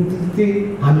कुराहरूको निम्ति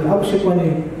हामी अवश्य पनि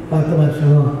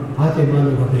तपाईँहरूसँग हाते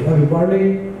मालो गर्दै अघि बढ्ने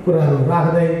कुराहरू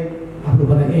राख्दै आफ्नो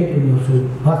भनाइ यही पुग्छु।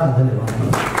 हार्दिक धन्यवाद।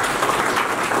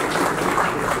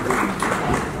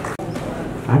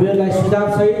 हामीहरूलाई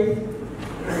सुझावसहित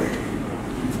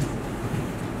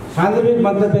सान्दर्भिक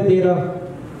मन्तव्य दिएर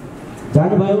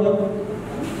जानुभयो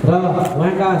र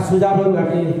उहाँका सुझावहरू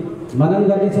हामी मनन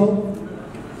गर्नेछौँ।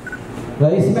 र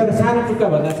यसमा एउटा सानो टुक्का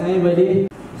भन्न चाहे मैले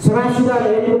समाज सुधार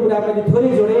ऐनको कुरा पनि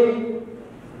थोरै जोडेँ।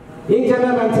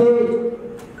 एकजना मान्छे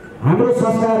हाम्रो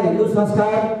संस्कार, हिन्दू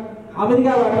संस्कार,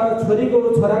 अमेरिकाबाट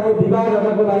छोराको विवाह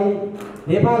गर्नको लागि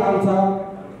नेपाल आउँछ,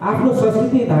 आफ्नो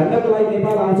संस्कृति धार्नको लागि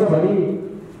नेपाल आउँछ भने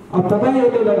अब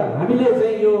तपाईँहरूले हामीले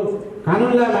चाहिँ यो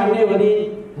कानुनलाई मान्ने भने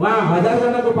उहाँ 1000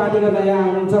 जनाको पार्टी गर्दा यहाँ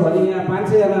आउनुहुन्छ भने यहाँ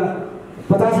 500 जना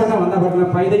 50 जनाभन्दा बढ्न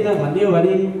पाइँदैन भन्ने हो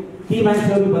भने ती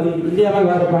मान्छेहरू पनि इन्डियामा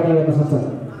गएर पार्टी गर्न सक्छन्।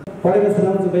 पढेर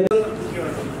सुनाउँछु।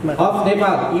 अफ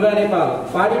नेपाल, युवा नेपाल,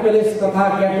 पार्टी प्यालेस तथा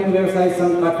क्याटरिङ व्यवसाय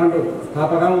सङ्घ काठमाडौँ थाहा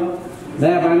पाऊँ।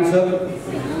 नयाँ मानिसहरू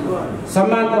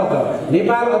सम्मान पत्र।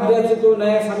 नेपाल अध्यक्षको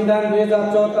नयाँ संविधान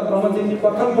 2074 बमोजिमले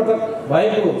प्रथम पटक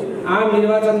भएको आम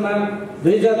निर्वाचनमा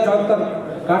 2074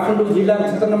 काठमाडौँ जिल्ला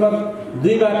क्षेत्र नम्बर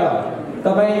 2बाट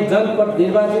तपाईँ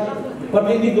निर्वाचित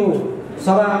प्रतिनिधिको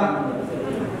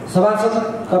सभासद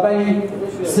तपाईँ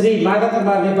श्री माधव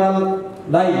कुमार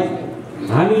नेपाललाई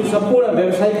हामी सम्पूर्ण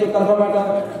व्यवसायीको तर्फबाट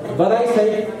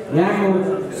बधाईसहित यहाँको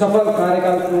सफल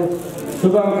कार्यकालको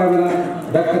शुभकामना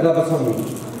व्यक्त गर्दछौँ।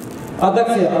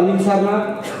 अध्यक्ष अनिल शर्मा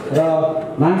र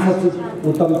महासचिव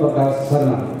उत्तम प्रकाश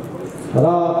शर्मा र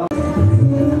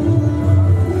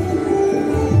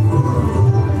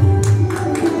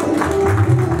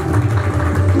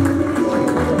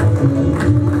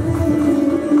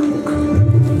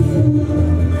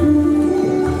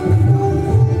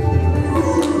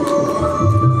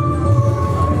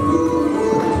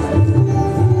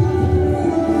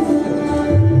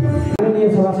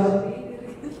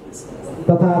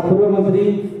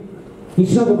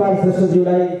कृष्ण गोपाल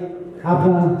श्रेष्ठज्यूलाई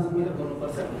आफ्ना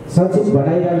संक्षिप्त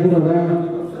भनाइ राखिदिनु हुन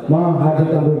म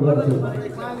हार्दिक अनुरोध गर्छु।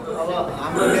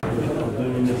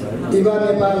 इभा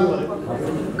नेपालको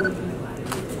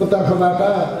तर्फबाट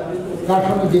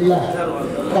काठमाडौँ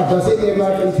जिल्लाका 10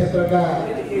 निर्वाचन क्षेत्रका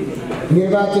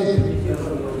निर्वाचित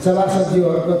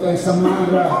सभासदज्यूहरूको चाहिँ सम्मान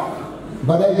र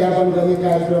बधाई ज्ञापन गर्ने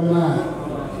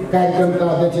कार्यक्रमका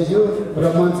अध्यक्षज्यू र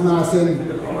मञ्चमा आसीन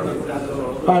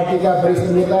पार्टीका वरिष्ठ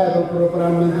नेता एवं पूर्व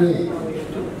प्रधानमन्त्री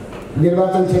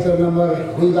निर्वाचन क्षेत्र नम्बर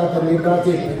 2बाट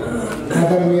निर्वाचित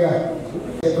आदरणीय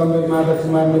कमरेड माधव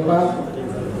कुमार नेपाल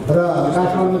र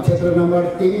काठमाडौँ क्षेत्र नम्बर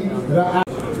 3 र 8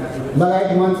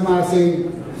 लगायत मञ्चमा आसीन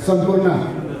सम्पूर्ण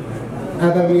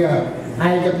आदरणीय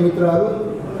आयोजक मित्रहरू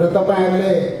र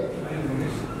तपाईहरूले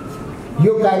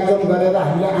यो कार्यक्रम गरेर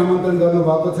हामीलाई आमन्त्रण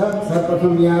गर्नुभएको छ।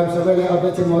 सर्वप्रथम यहाँ सबैले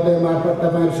अध्यक्ष महोदय मार्फत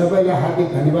तपाईँहरू सबैले हार्दिक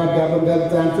धन्यवाद ज्ञापन गर्न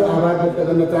चाहन्छु, आभार व्यक्त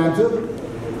गर्न चाहन्छु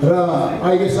र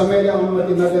अहिले समयले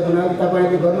अनुमति नदिएको हुनाले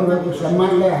तपाईँले गर्नुभएको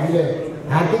सम्मानलाई हामीले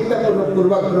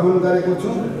हार्दिकतापूर्वक ग्रहण गरेको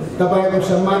छौँ। तपाईँको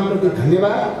सम्मानप्रति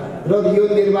धन्यवाद र यो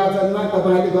निर्वाचनमा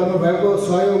तपाईँले गर्नुभएको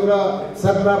सहयोग र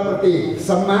सद्भावप्रति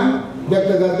सम्मान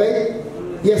व्यक्त गर्दै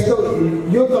यस्तो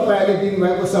यो तपाईँहरूले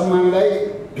दिनुभएको सम्मानलाई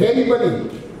फेरि पनि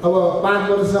अब 5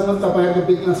 वर्षसम्म तपाईँहरूको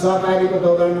बिचमा सहकारीको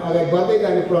दौरान अगाडि बढ्दै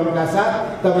जाने प्रणका साथ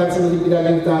तपाईँहरूसँग बिदा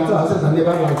लिन चाहन्छु। हजुर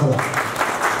धन्यवाद लाग्छ।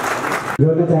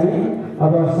 जोड्न चाहे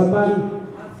अब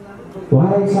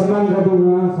उहाँलाई सम्मान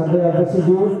गर्नुहुन सदस्य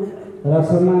अध्यक्षज्यू र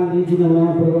सम्मान दिनु हुन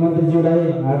पूर्व मन्त्रीज्यूलाई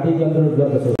हार्दिक अनुरोध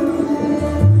गर्दछु।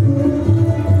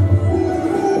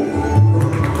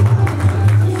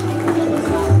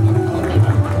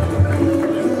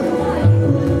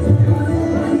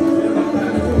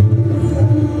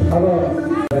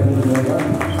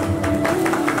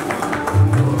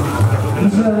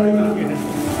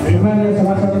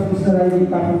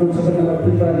 काठमाडौँ क्षेत्र नम्बर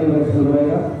 3बाट निर्वाचित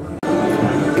हुनुभएका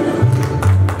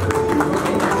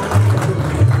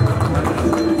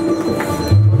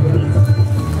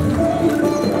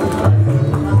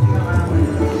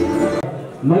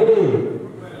मैले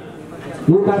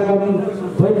यो कार्यक्रम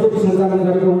पहिलोचोटि सञ्चालन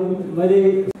गरेको हुँ। मैले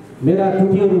मेरा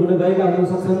त्रुटिहरू हुन गएका हुन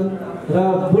सक्छन् र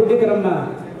बोल्ने क्रममा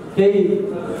केही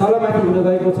तलमाथि हुन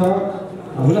गएको छ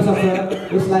हुनसक्छ।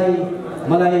 यसलाई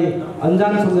मलाई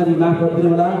अन्जान सम्झनी माफ गरिदिनु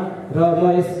होला र म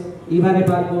यस इभा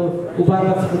नेपालको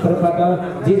उपाध्यक्षको तर्फबाट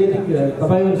जे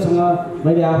तपाईँहरूसँग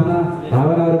मैले आफ्ना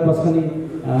भावनाहरू पस्कने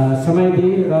समय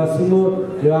दिएँ र सिङ्गो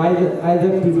यो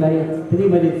आयोजक टिमलाई फेरि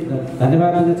मैले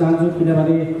धन्यवाद दिन चाहन्छु,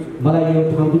 किनभने मलाई यो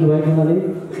ठाउँ दिनुभएको हुनाले।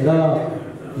 र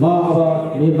म अब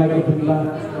मेरो माइक्रोफोनमा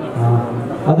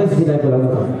अध्यक्षजीलाई बोलाउन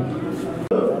चाहन्छु।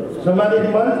 सम्मानित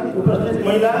उपस्थित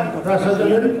महिला तथा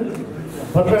सदस्य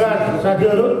पत्रकार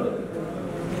साथीहरू,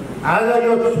 आज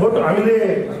यो छोटो हामीले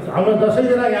हाम्रो 10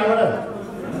 जना यहाँबाट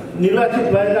निर्वाचित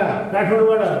भएका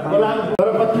काठमाडौँबाट तर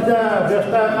कतिजना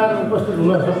व्यवस्थाकार उपस्थित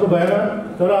हुन सक्नु भएन।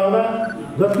 तर आउँदा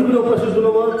जति पनि उपस्थित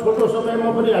हुनुभयो छोटो समयमा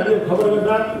पनि हामीले खबर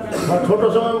गर्दा छोटो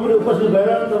समयमा पनि उपस्थित भएर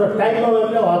तर टाइममा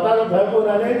हतार भएको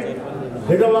हुनाले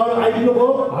हेदमा आइदिनुभयो।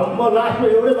 म लास्टमा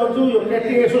एउटै भन्छु, यो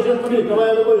क्याटरिङ एसोसिएसन पनि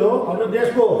तपाईँहरूको हो, हाम्रो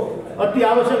देशको अति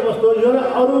आवश्यक वस्तु हो। यो र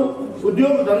अरू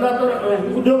उद्योग धन्दा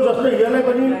उद्योग जस्तै यसलाई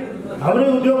पनि हाम्रै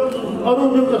उद्योग अरू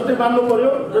उद्योग जस्तै मान्नु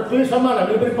पर्यो र त्यही सम्मान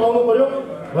हामीले पनि पाउनु पर्यो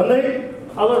भन्दै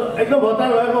अब एकदम हतार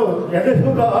भएको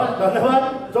हेर्दैछु। धन्यवाद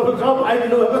सब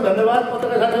आइदिनु भएको धन्यवाद,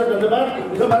 पत्रकार साथीहरू धन्यवाद,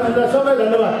 सबै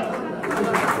धन्यवाद।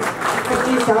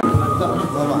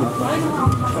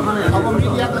 अब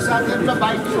मिडियाको साथीहरूलाई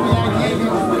बाइक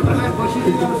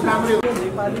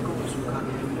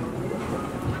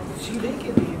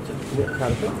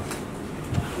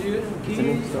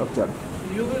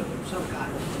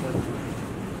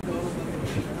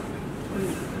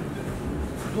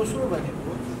दोस्रो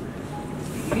भनेको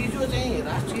हिजो चाहिँ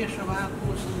राष्ट्रिय सभाको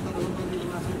सन्दर्भमा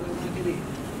निर्वाचन गर्दाखेरि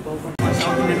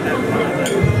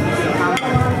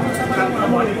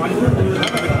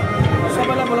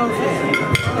सबैलाई बोलाउँछ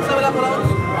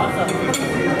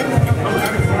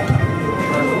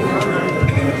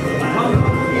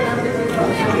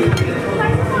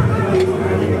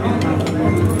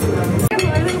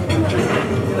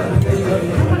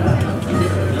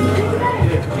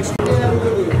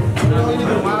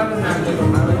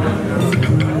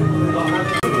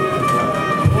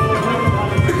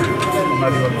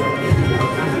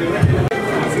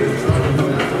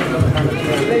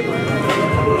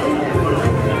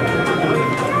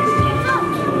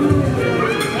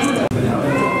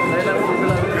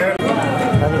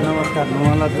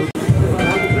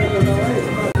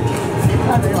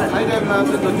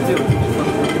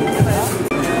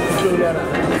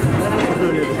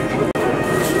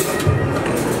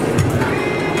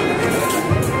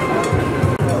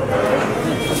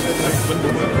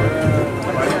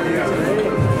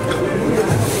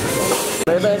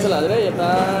हजुर यता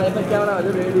यता क्यामेरा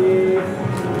हजुर रेडी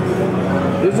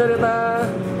सर यता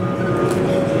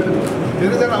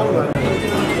धेरैजना आउनु भयो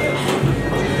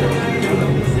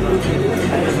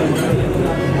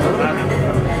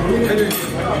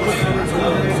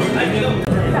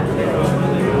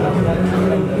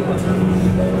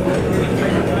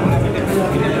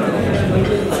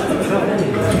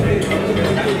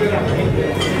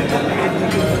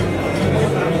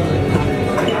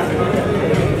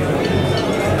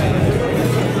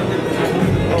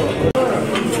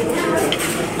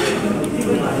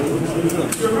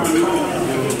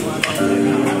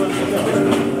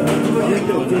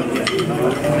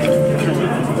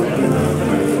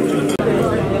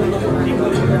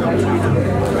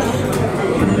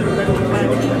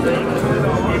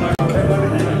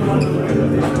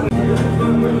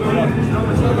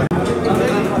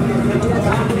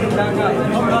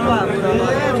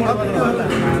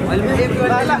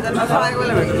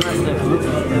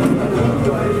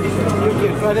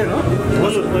Right.